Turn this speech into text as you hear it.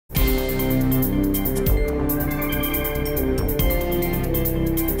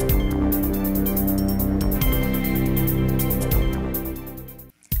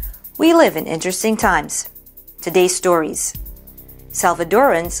live in interesting times. Today's stories.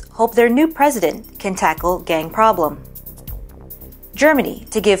 Salvadorans hope their new president can tackle gang problem. Germany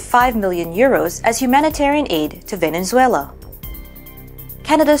to give 5 million euros as humanitarian aid to Venezuela.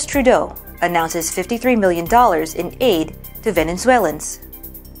 Canada's Trudeau announces $53 million in aid to Venezuelans.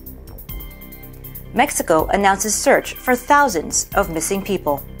 Mexico announces search for thousands of missing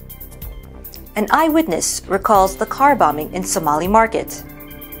people. An eyewitness recalls the car bombing in Somali market.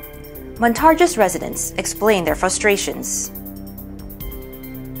 Montargis residents explain their frustrations.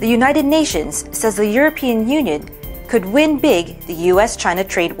 The United Nations says the European Union could win big the US-China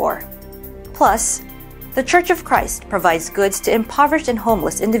trade war. Plus, the Church of Christ provides goods to impoverished and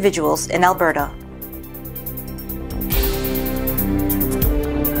homeless individuals in Alberta.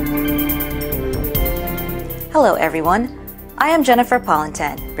 Hello everyone, I am Jennifer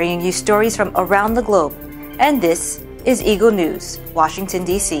Polentan, bringing you stories from around the globe, and this is Eagle News, Washington,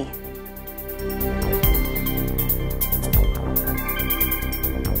 D.C.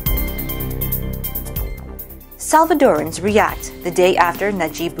 Salvadorans react the day after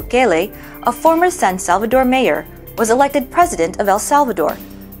Nayib Bukele, a former San Salvador mayor, was elected president of El Salvador,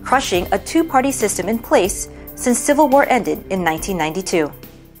 crushing a two-party system in place since civil war ended in 1992.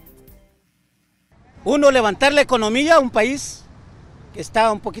 Uno, levantar la economía a un país que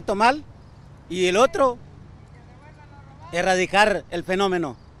está un poquito mal, y el otro, erradicar el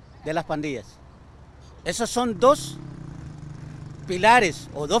fenómeno de las pandillas. Esos son dos pilares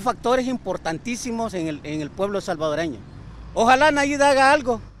o dos factores importantísimos en el pueblo salvadoreño. Ojalá Nayib haga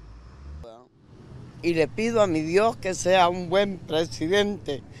algo. Y le pido a mi Dios que sea un buen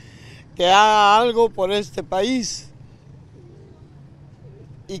presidente, que haga algo por este país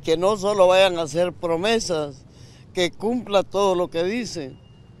y que no solo vayan a hacer promesas, que cumpla todo lo que dice.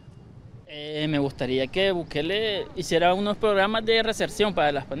 Me gustaría que Bukele hiciera unos programas de reinserción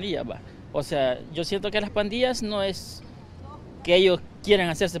para las pandillas. O sea, yo siento que las pandillas no es que ellos quieran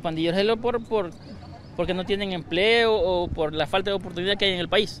hacerse pandilleros, es porque no tienen empleo o por la falta de oportunidad que hay en el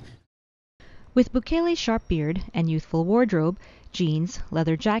país. With Bukele's sharp beard and youthful wardrobe, jeans,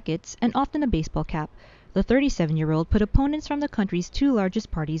 leather jackets, and often a baseball cap, the 37-year-old put opponents from the country's two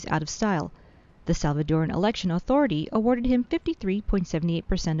largest parties out of style. The Salvadoran Election Authority awarded him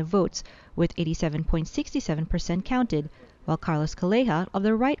 53.78% of votes, with 87.67% counted, while Carlos Calleja of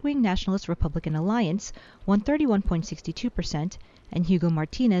the right-wing Nationalist Republican Alliance won 31.62%, and Hugo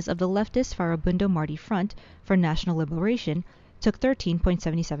Martinez of the leftist Farabundo Marti Front for National Liberation took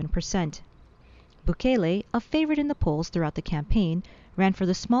 13.77%. Bukele, a favorite in the polls throughout the campaign, ran for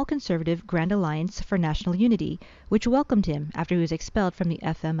the small conservative Grand Alliance for National Unity, which welcomed him after he was expelled from the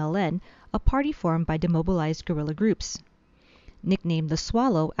FMLN, a party formed by demobilized guerrilla groups. Nicknamed the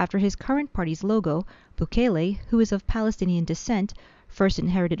Swallow after his current party's logo, Bukele, who is of Palestinian descent, first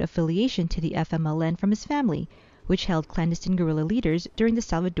inherited affiliation to the FMLN from his family, which held clandestine guerrilla leaders during the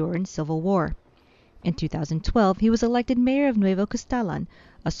Salvadoran Civil War. In 2012, he was elected mayor of Nuevo Castellan,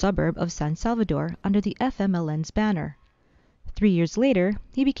 a suburb of San Salvador, under the FMLN's banner. 3 years later,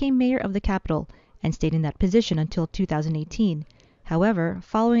 he became mayor of the capital and stayed in that position until 2018. However,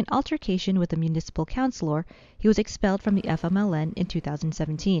 following an altercation with a municipal councilor, he was expelled from the FMLN in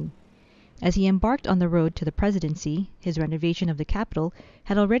 2017. As he embarked on the road to the presidency, his renovation of the capital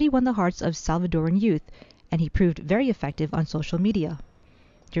had already won the hearts of Salvadoran youth, and he proved very effective on social media.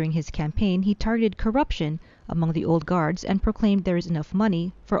 During his campaign, he targeted corruption among the old guards and proclaimed there is enough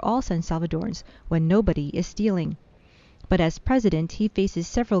money for all San Salvadorans when nobody is stealing. But as president, he faces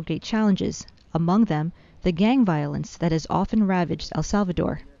several great challenges, among them the gang violence that has often ravaged El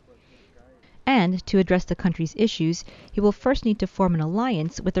Salvador. And to address the country's issues, he will first need to form an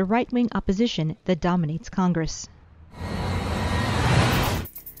alliance with the right-wing opposition that dominates Congress.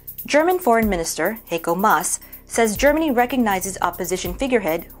 German Foreign Minister Heiko Maas says Germany recognizes opposition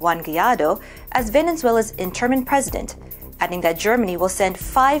figurehead Juan Guaido as Venezuela's interim president, adding that Germany will send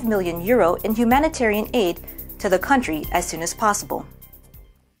 5 million euro in humanitarian aid to the country as soon as possible.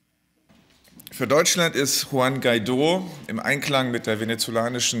 Für Deutschland ist Juan Guaido im Einklang mit der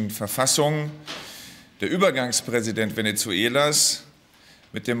venezolanischen Verfassung der Übergangspräsident Venezuelas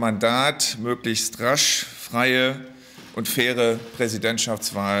mit dem Mandat, möglichst rasch freie und faire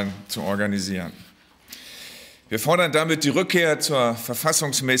Präsidentschaftswahlen zu organisieren. Wir fordern damit die Rückkehr zur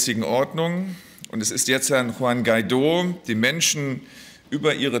verfassungsmäßigen Ordnung, und es ist jetzt an Juan Guaido, die Menschen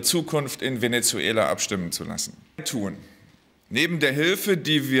über ihre Zukunft in Venezuela abstimmen zu lassen. Neben der Hilfe,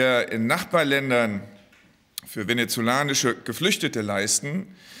 die wir in Nachbarländern für venezolanische Geflüchtete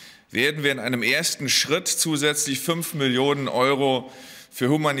leisten, werden wir in einem ersten Schritt zusätzlich 5 Millionen Euro für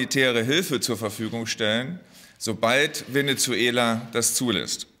humanitäre Hilfe zur Verfügung stellen, sobald Venezuela das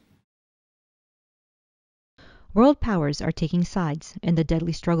zulässt. World powers are taking sides in the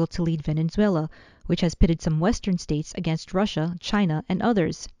deadly struggle to lead Venezuela, which has pitted some Western states against Russia, China, and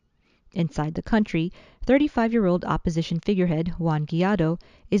others. Inside the country, 35-year-old opposition figurehead Juan Guaido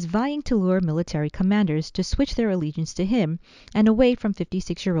is vying to lure military commanders to switch their allegiance to him and away from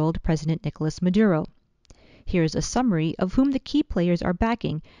 56-year-old President Nicolas Maduro. Here's a summary of whom the key players are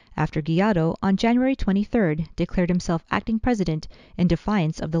backing after Guaido on January 23rd declared himself acting president in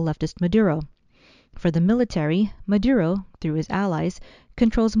defiance of the leftist Maduro. For the military, Maduro, through his allies,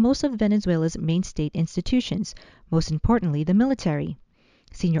 controls most of Venezuela's main state institutions, most importantly the military.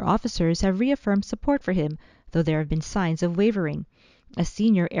 Senior officers have reaffirmed support for him, though there have been signs of wavering. A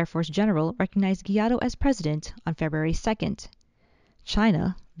senior Air Force general recognized Guaido as president on February 2nd.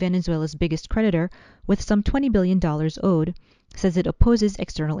 China, Venezuela's biggest creditor, with some $20 billion owed, says it opposes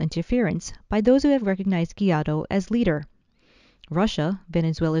external interference by those who have recognized Guaido as leader. Russia,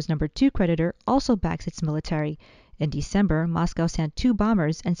 Venezuela's number 2 creditor, also backs its military. In December, Moscow sent 2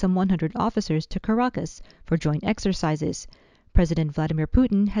 bombers and some 100 officers to Caracas for joint exercises. President Vladimir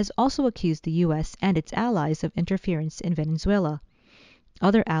Putin has also accused the U.S. and its allies of interference in Venezuela.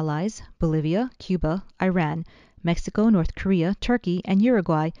 Other allies, Bolivia, Cuba, Iran, Mexico, North Korea, Turkey, and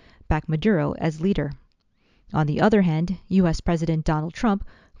Uruguay, back Maduro as leader. On the other hand, U.S. President Donald Trump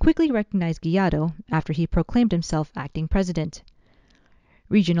quickly recognized Guaido after he proclaimed himself acting president.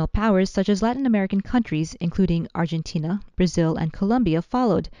 Regional powers such as Latin American countries, including Argentina, Brazil, and Colombia,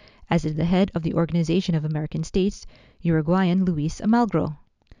 followed, as did the head of the Organization of American States, Uruguayan Luis Almagro.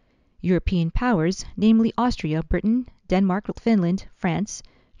 European powers, namely Austria, Britain, Denmark, Finland, France,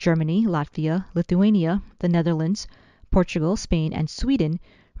 Germany, Latvia, Lithuania, the Netherlands, Portugal, Spain, and Sweden,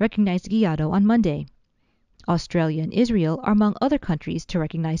 recognized Guaido on Monday. Australia and Israel are among other countries to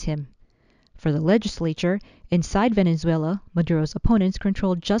recognize him. For the legislature, inside Venezuela, Maduro's opponents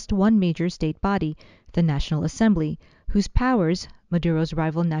controlled just one major state body, the National Assembly, whose powers Maduro's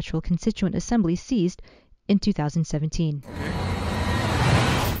rival National Constituent Assembly seized in 2017.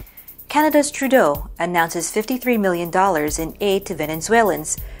 Canada's Trudeau announces $53 million in aid to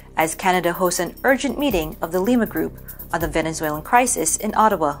Venezuelans as Canada hosts an urgent meeting of the Lima Group on the Venezuelan crisis in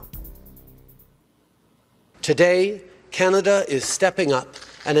Ottawa. Today, Canada is stepping up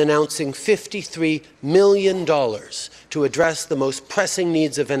and announcing $53 million to address the most pressing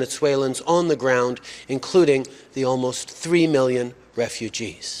needs of Venezuelans on the ground, including the almost 3 million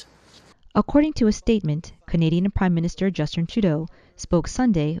refugees. According to a statement, Canadian Prime Minister Justin Trudeau spoke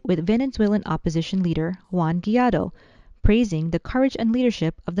Sunday with Venezuelan opposition leader Juan Guaido, praising the courage and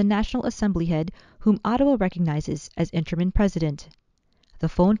leadership of the National Assembly head whom Ottawa recognizes as interim president. The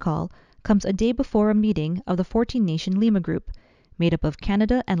phone call comes a day before a meeting of the 14-nation Lima Group, made up of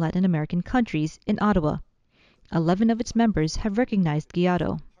Canada and Latin American countries, in Ottawa. 11 of its members have recognized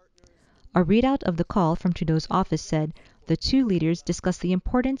Guaido. A readout of the call from Trudeau's office said the two leaders discussed the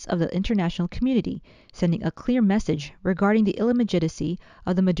importance of the international community sending a clear message regarding the illegitimacy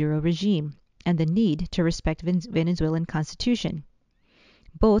of the Maduro regime and the need to respect Venezuelan constitution.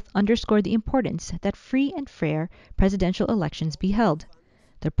 Both underscored the importance that free and fair presidential elections be held.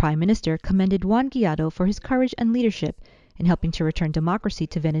 The Prime Minister commended Juan Guaido for his courage and leadership in helping to return democracy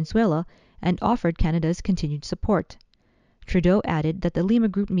to Venezuela and offered Canada's continued support. Trudeau added that the Lima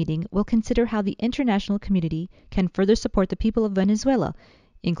Group meeting will consider how the international community can further support the people of Venezuela,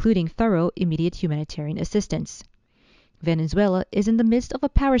 including thorough immediate humanitarian assistance. Venezuela is in the midst of a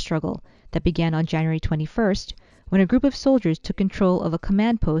power struggle that began on January 21st when a group of soldiers took control of a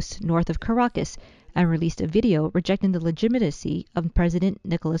command post north of Caracas and released a video rejecting the legitimacy of President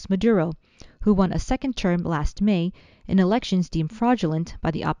Nicolas Maduro, who won a second term last May in elections deemed fraudulent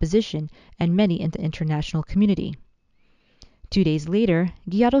by the opposition and many in the international community. 2 days later,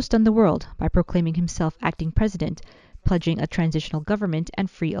 Guaido stunned the world by proclaiming himself acting president, pledging a transitional government and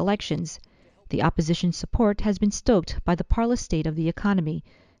free elections. The opposition's support has been stoked by the parlous state of the economy.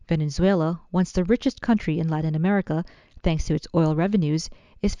 Venezuela, once the richest country in Latin America, thanks to its oil revenues,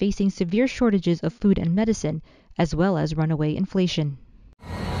 is facing severe shortages of food and medicine, as well as runaway inflation.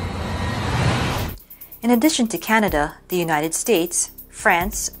 In addition to Canada, the United States,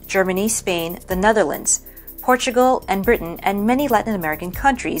 France, Germany, Spain, the Netherlands, Portugal, and Britain, and many Latin American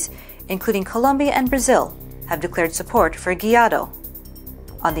countries, including Colombia and Brazil, have declared support for Guaido.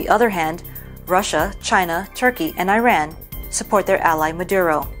 On the other hand, Russia, China, Turkey, and Iran support their ally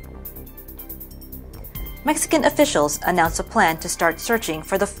Maduro. Mexican officials announced a plan to start searching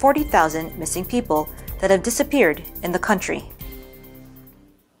for the 40,000 missing people that have disappeared in the country.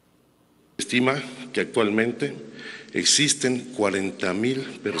 Estima que actualmente existen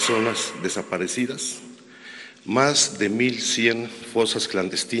 40,000 personas desaparecidas, más de 1,100 fosas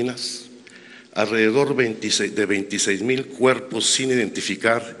clandestinas, alrededor de 26,000 cuerpos sin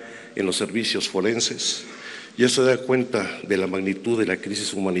identificar en los servicios forenses, y eso da cuenta de la magnitud de la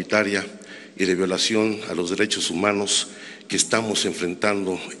crisis humanitaria y de violación a los derechos humanos que estamos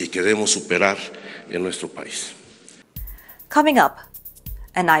enfrentando y que debemos superar en nuestro país. Coming up,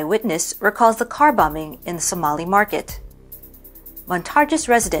 an eyewitness recalls the car bombing in the Somali market. Montargis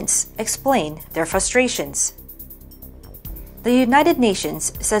residents explain their frustrations. The United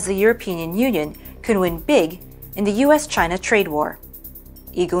Nations says the European Union could win big in the US-China trade war.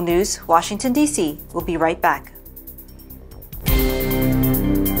 Eagle News, Washington, D.C. will be right back.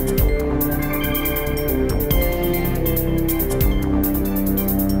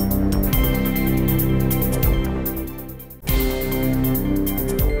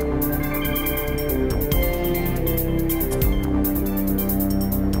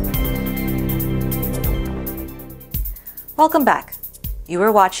 Welcome back. You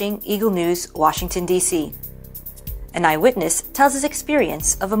are watching Eagle News, Washington, D.C. An eyewitness tells his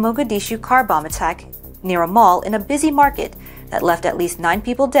experience of a Mogadishu car bomb attack near a mall in a busy market that left at least 9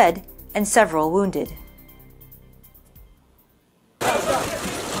 people dead and several wounded.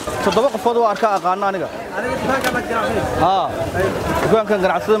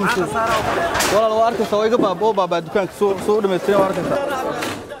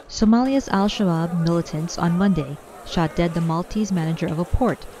 Somalia's Al-Shabaab militants on Monday shot dead the Maltese manager of a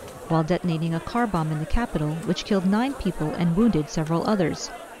port while detonating a car bomb in the capital, which killed 9 people and wounded several others.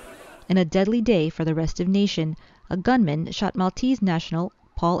 In a deadly day for the restive nation, a gunman shot Maltese national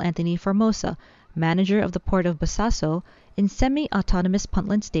Paul Anthony Formosa, manager of the port of Bosaso in semi-autonomous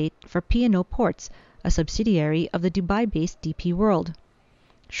Puntland state for P&O Ports, a subsidiary of the Dubai-based DP World.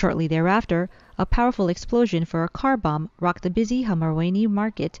 Shortly thereafter, a powerful explosion for a car bomb rocked the busy Hamarwaini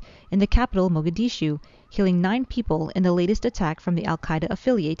market in the capital Mogadishu, killing 9 people in the latest attack from the Al-Qaeda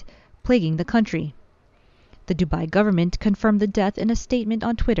affiliate, plaguing the country. The Dubai government confirmed the death in a statement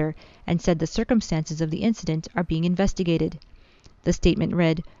on Twitter and said the circumstances of the incident are being investigated. The statement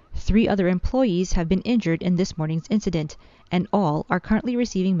read, 3 other employees have been injured in this morning's incident, and all are currently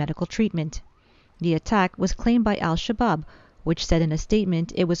receiving medical treatment. The attack was claimed by Al-Shabaab, which said in a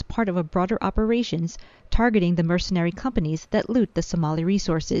statement it was part of a broader operations targeting the mercenary companies that loot the Somali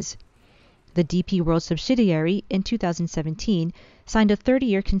resources. The DP World subsidiary, in 2017, signed a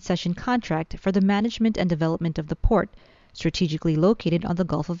 30-year concession contract for the management and development of the port, strategically located on the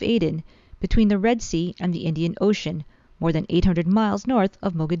Gulf of Aden, between the Red Sea and the Indian Ocean, more than 800 miles north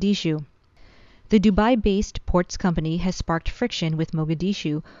of Mogadishu. The Dubai-based ports company has sparked friction with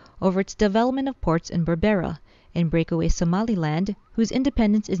Mogadishu over its development of ports in Berbera, in breakaway Somaliland, whose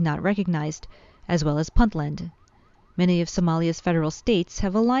independence is not recognized, as well as Puntland. Many of Somalia's federal states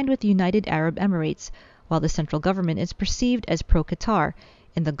have aligned with the United Arab Emirates, while the central government is perceived as pro-Qatar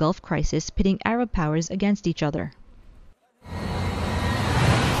in the Gulf crisis, pitting Arab powers against each other.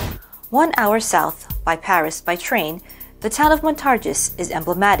 1 hour south by Paris by train, the town of Montargis is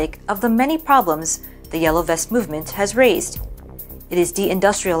emblematic of the many problems the Yellow Vest movement has raised. It is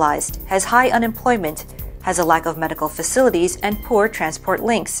deindustrialized, has high unemployment, has a lack of medical facilities and poor transport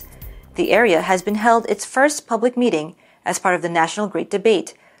links. The area has been held its first public meeting as part of the national Great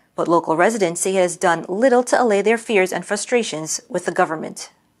Debate, but local residents say it has done little to allay their fears and frustrations with the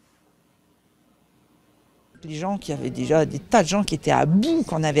government. Les gens qui avaient déjà des tas de gens qui étaient à bout,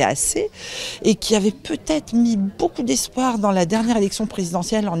 qu'on avait assez, et qui avaient peut-être mis beaucoup d'espoir dans la dernière élection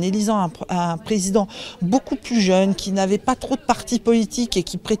présidentielle en élisant un président beaucoup plus jeune, qui n'avait pas trop de partis politiques et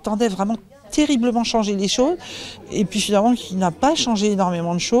qui prétendait vraiment terriblement changer les choses, et puis finalement qui n'a pas changé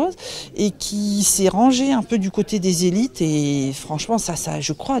énormément de choses et qui s'est rangé un peu du côté des élites, et franchement ça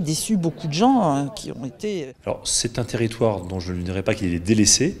je crois a déçu beaucoup de gens qui ont été... Alors c'est un territoire dont je ne dirais pas qu'il est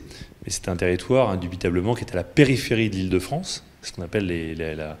délaissé, mais c'est un territoire indubitablement qui est à la périphérie de l'Île-de-France, ce qu'on appelle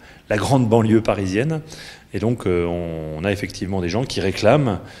la grande banlieue parisienne, et donc on a effectivement des gens qui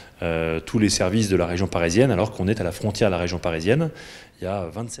réclament tous les services de la région parisienne alors qu'on est à la frontière de la région parisienne. Il y a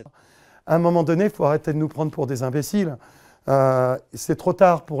 27... À un moment donné, il faut arrêter de nous prendre pour des imbéciles. C'est trop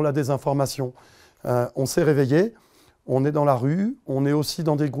tard pour la désinformation. On s'est réveillé, on est dans la rue, on est aussi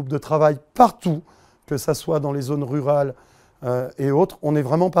dans des groupes de travail partout, que ce soit dans les zones rurales et autres. On est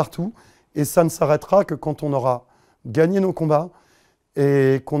vraiment partout, et ça ne s'arrêtera que quand on aura gagné nos combats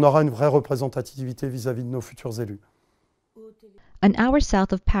et qu'on aura une vraie représentativité vis-à-vis de nos futurs élus. An hour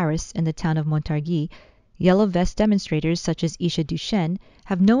south of Paris, in the town of Montargis, Yellow Vest demonstrators such as Isha Duchesne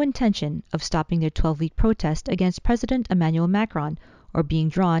have no intention of stopping their 12-week protest against President Emmanuel Macron or being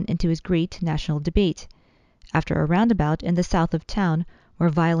drawn into his great national debate. After a roundabout in the south of town,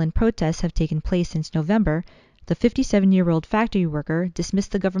 where violent protests have taken place since November, the 57-year-old factory worker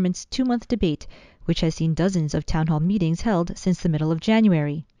dismissed the government's 2-month debate, which has seen dozens of town hall meetings held since the middle of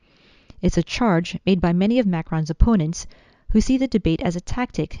January. It's a charge made by many of Macron's opponents, who see the debate as a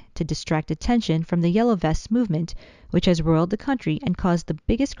tactic to distract attention from the Yellow Vests movement, which has roiled the country and caused the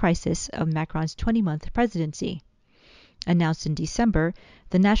biggest crisis of Macron's 20-month presidency. Announced in December,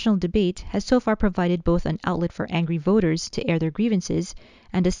 the national debate has so far provided both an outlet for angry voters to air their grievances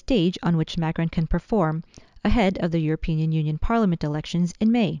and a stage on which Macron can perform ahead of the European Union Parliament elections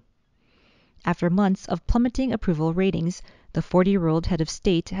in May. After months of plummeting approval ratings, the 40-year-old head of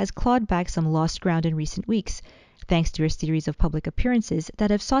state has clawed back some lost ground in recent weeks, thanks to a series of public appearances that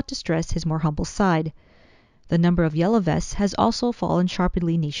have sought to stress his more humble side. The number of yellow vests has also fallen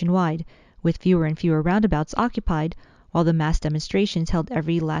sharply nationwide, with fewer and fewer roundabouts occupied, while the mass demonstrations held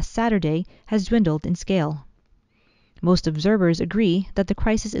every last Saturday has dwindled in scale. Most observers agree that the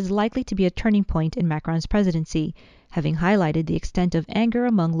crisis is likely to be a turning point in Macron's presidency, having highlighted the extent of anger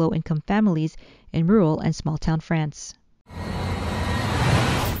among low-income families in rural and small-town France.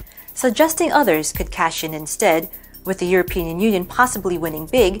 Suggesting others could cash in instead, with the European Union possibly winning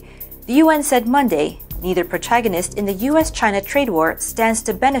big, the UN said Monday neither protagonist in the US-China trade war stands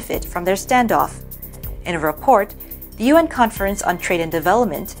to benefit from their standoff. In a report, the UN Conference on Trade and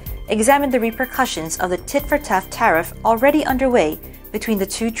Development examined the repercussions of the tit-for-tat tariff already underway between the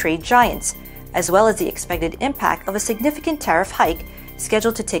two trade giants, as well as the expected impact of a significant tariff hike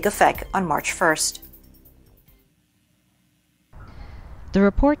scheduled to take effect on March 1st. The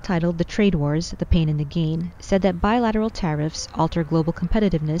report, titled The Trade Wars, The Pain and the Gain, said that bilateral tariffs alter global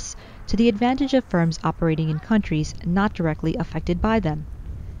competitiveness to the advantage of firms operating in countries not directly affected by them.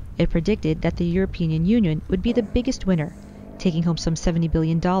 It predicted that the European Union would be the biggest winner, taking home some $70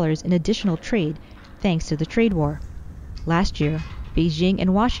 billion in additional trade thanks to the trade war. Last year, Beijing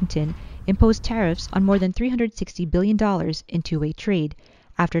and Washington imposed tariffs on more than $360 billion in two-way trade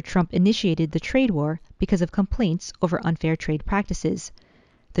after Trump initiated the trade war because of complaints over unfair trade practices.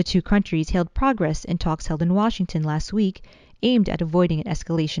 The two countries hailed progress in talks held in Washington last week aimed at avoiding an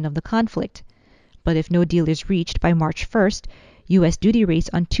escalation of the conflict. But if no deal is reached by March 1st, U.S. duty rates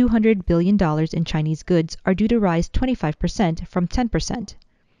on $200 billion in Chinese goods are due to rise 25% from 10%.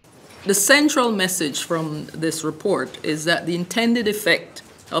 The central message from this report is that the intended effect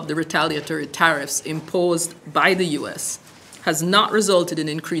of the retaliatory tariffs imposed by the U.S. has not resulted in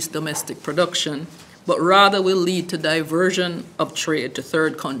increased domestic production, but rather will lead to diversion of trade to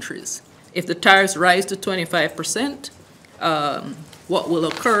third countries. If the tariffs rise to 25%, what will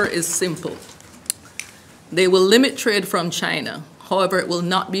occur is simple. They will limit trade from China. However, it will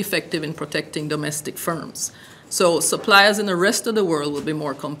not be effective in protecting domestic firms. So suppliers in the rest of the world will be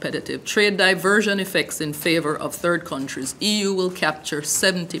more competitive. Trade diversion effects in favor of third countries. EU will capture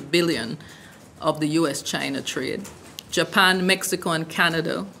 $70 billion of the US-China trade. Japan, Mexico, and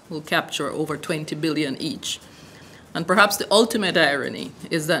Canada will capture over $20 billion each. And perhaps the ultimate irony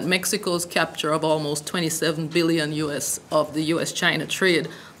is that Mexico's capture of almost $27 billion of the US-China trade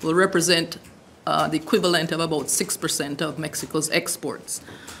will represent the equivalent of about 6% of Mexico's exports.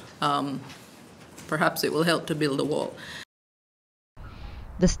 Perhaps it will help to build a wall.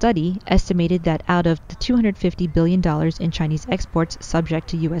 The study estimated that out of the $250 billion in Chinese exports subject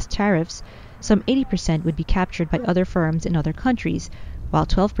to U.S. tariffs, some 80% would be captured by other firms in other countries, while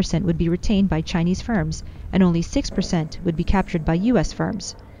 12% would be retained by Chinese firms, and only 6% would be captured by U.S.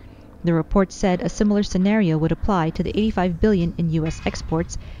 firms. The report said a similar scenario would apply to the $85 billion in U.S.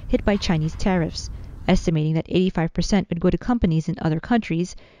 exports hit by Chinese tariffs, estimating that 85% would go to companies in other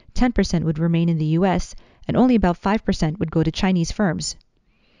countries, 10% would remain in the U.S., and only about 5% would go to Chinese firms.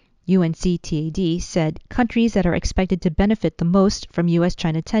 UNCTAD said countries that are expected to benefit the most from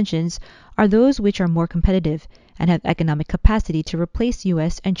U.S.-China tensions are those which are more competitive and have economic capacity to replace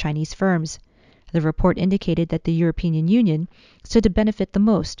U.S. and Chinese firms. The report indicated that the European Union stood to benefit the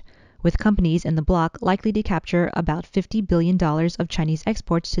most, with companies in the bloc likely to capture about $50 billion of Chinese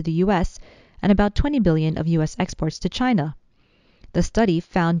exports to the U.S. and about $20 billion of U.S. exports to China. The study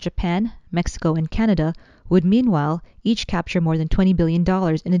found Japan, Mexico, and Canada would meanwhile each capture more than $20 billion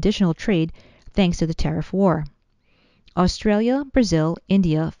in additional trade thanks to the tariff war. Australia, Brazil,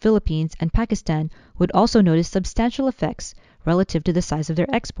 India, Philippines, and Pakistan would also notice substantial effects relative to the size of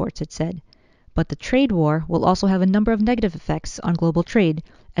their exports, it said. But the trade war will also have a number of negative effects on global trade,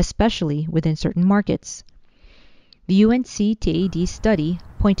 especially within certain markets. The UNCTAD study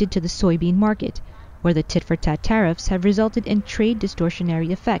pointed to the soybean market, where the tit-for-tat tariffs have resulted in trade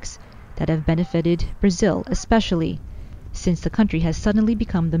distortionary effects that have benefited Brazil especially, since the country has suddenly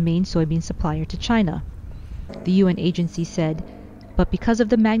become the main soybean supplier to China. The UN agency said, but because of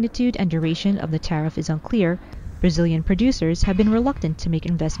the magnitude and duration of the tariff is unclear, Brazilian producers have been reluctant to make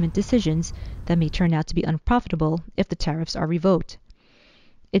investment decisions that may turn out to be unprofitable if the tariffs are revoked.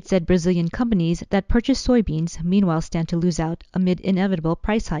 It said Brazilian companies that purchase soybeans meanwhile stand to lose out amid inevitable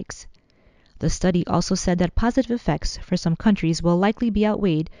price hikes. The study also said that positive effects for some countries will likely be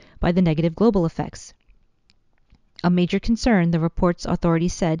outweighed by the negative global effects. A major concern, the report's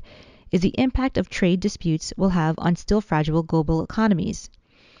authorities said, is the impact of trade disputes will have on still fragile global economies.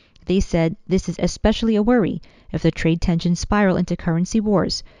 They said this is especially a worry if the trade tensions spiral into currency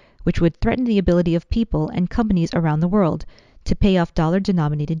wars, which would threaten the ability of people and companies around the world to pay off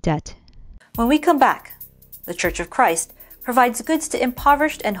dollar-denominated debt. When we come back, the Church of Christ provides goods to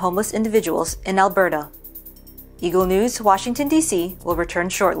impoverished and homeless individuals in Alberta. Eagle News, Washington, D.C. will return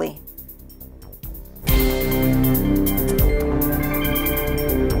shortly.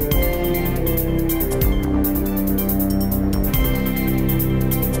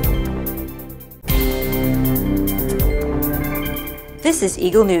 This is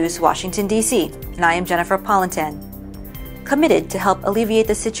Eagle News, Washington, D.C., and I am Jennifer Polentan. Committed to help alleviate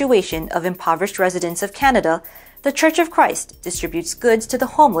the situation of impoverished residents of Canada, the Church of Christ distributes goods to the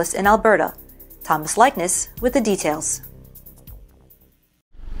homeless in Alberta. Thomas Likeness with the details.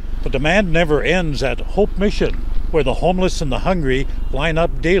 The demand never ends at Hope Mission, where the homeless and the hungry line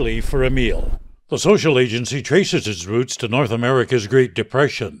up daily for a meal. The social agency traces its roots to North America's Great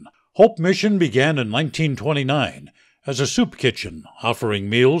Depression. Hope Mission began in 1929 as a soup kitchen, offering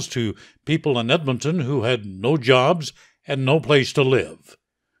meals to people in Edmonton who had no jobs and no place to live.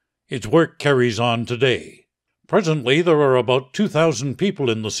 Its work carries on today. Presently, there are about 2,000 people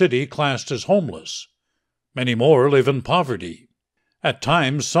in the city classed as homeless. Many more live in poverty. At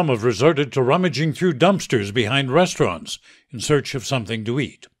times, some have resorted to rummaging through dumpsters behind restaurants in search of something to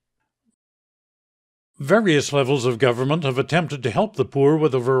eat. Various levels of government have attempted to help the poor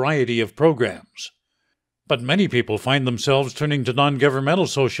with a variety of programs. But many people find themselves turning to non-governmental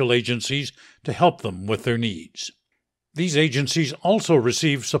social agencies to help them with their needs. These agencies also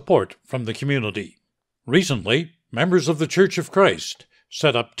receive support from the community. Recently, members of the Church of Christ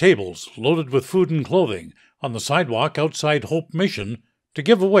set up tables loaded with food and clothing on the sidewalk outside Hope Mission to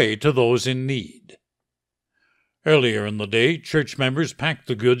give away to those in need. Earlier in the day, church members packed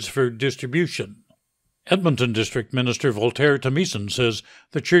the goods for distribution. Edmonton District Minister Voltaire Tamison says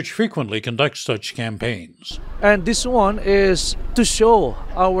the church frequently conducts such campaigns. And this one is to show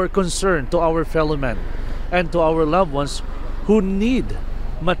our concern to our fellow men and to our loved ones who need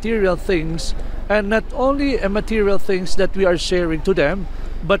material things, and not only material things that we are sharing to them,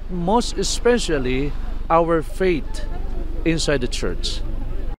 but most especially our faith inside the church.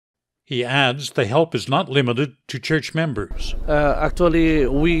 He adds the help is not limited to church members. Actually,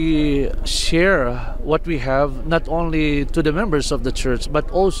 we share what we have not only to the members of the church,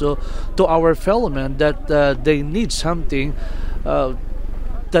 but also to our fellow men that they need something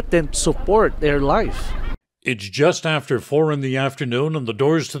that then support their life. It's just after 4 in the afternoon and the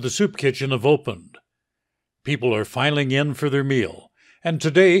doors to the soup kitchen have opened. People are filing in for their meal, and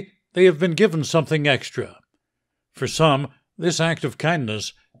today they have been given something extra. For some, this act of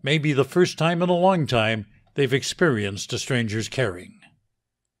kindness may be the first time in a long time they've experienced a stranger's caring.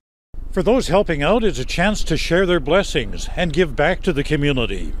 For those helping out, it's a chance to share their blessings and give back to the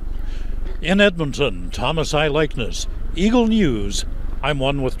community. In Edmonton, Thomas I. Likeness, Eagle News, I'm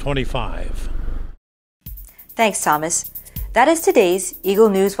 1 with 25. Thanks, Thomas. That is today's Eagle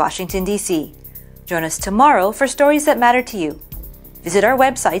News, Washington, D.C. Join us tomorrow for stories that matter to you. Visit our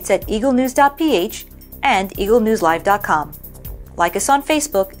websites at Eaglenews.PH and EagleNewsLive.com. Like us on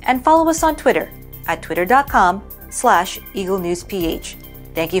Facebook and follow us on Twitter at twitter.com/EagleNewsPH.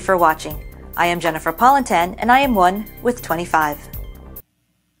 Thank you for watching. I am Jennifer Polentan and I am 1 with 25.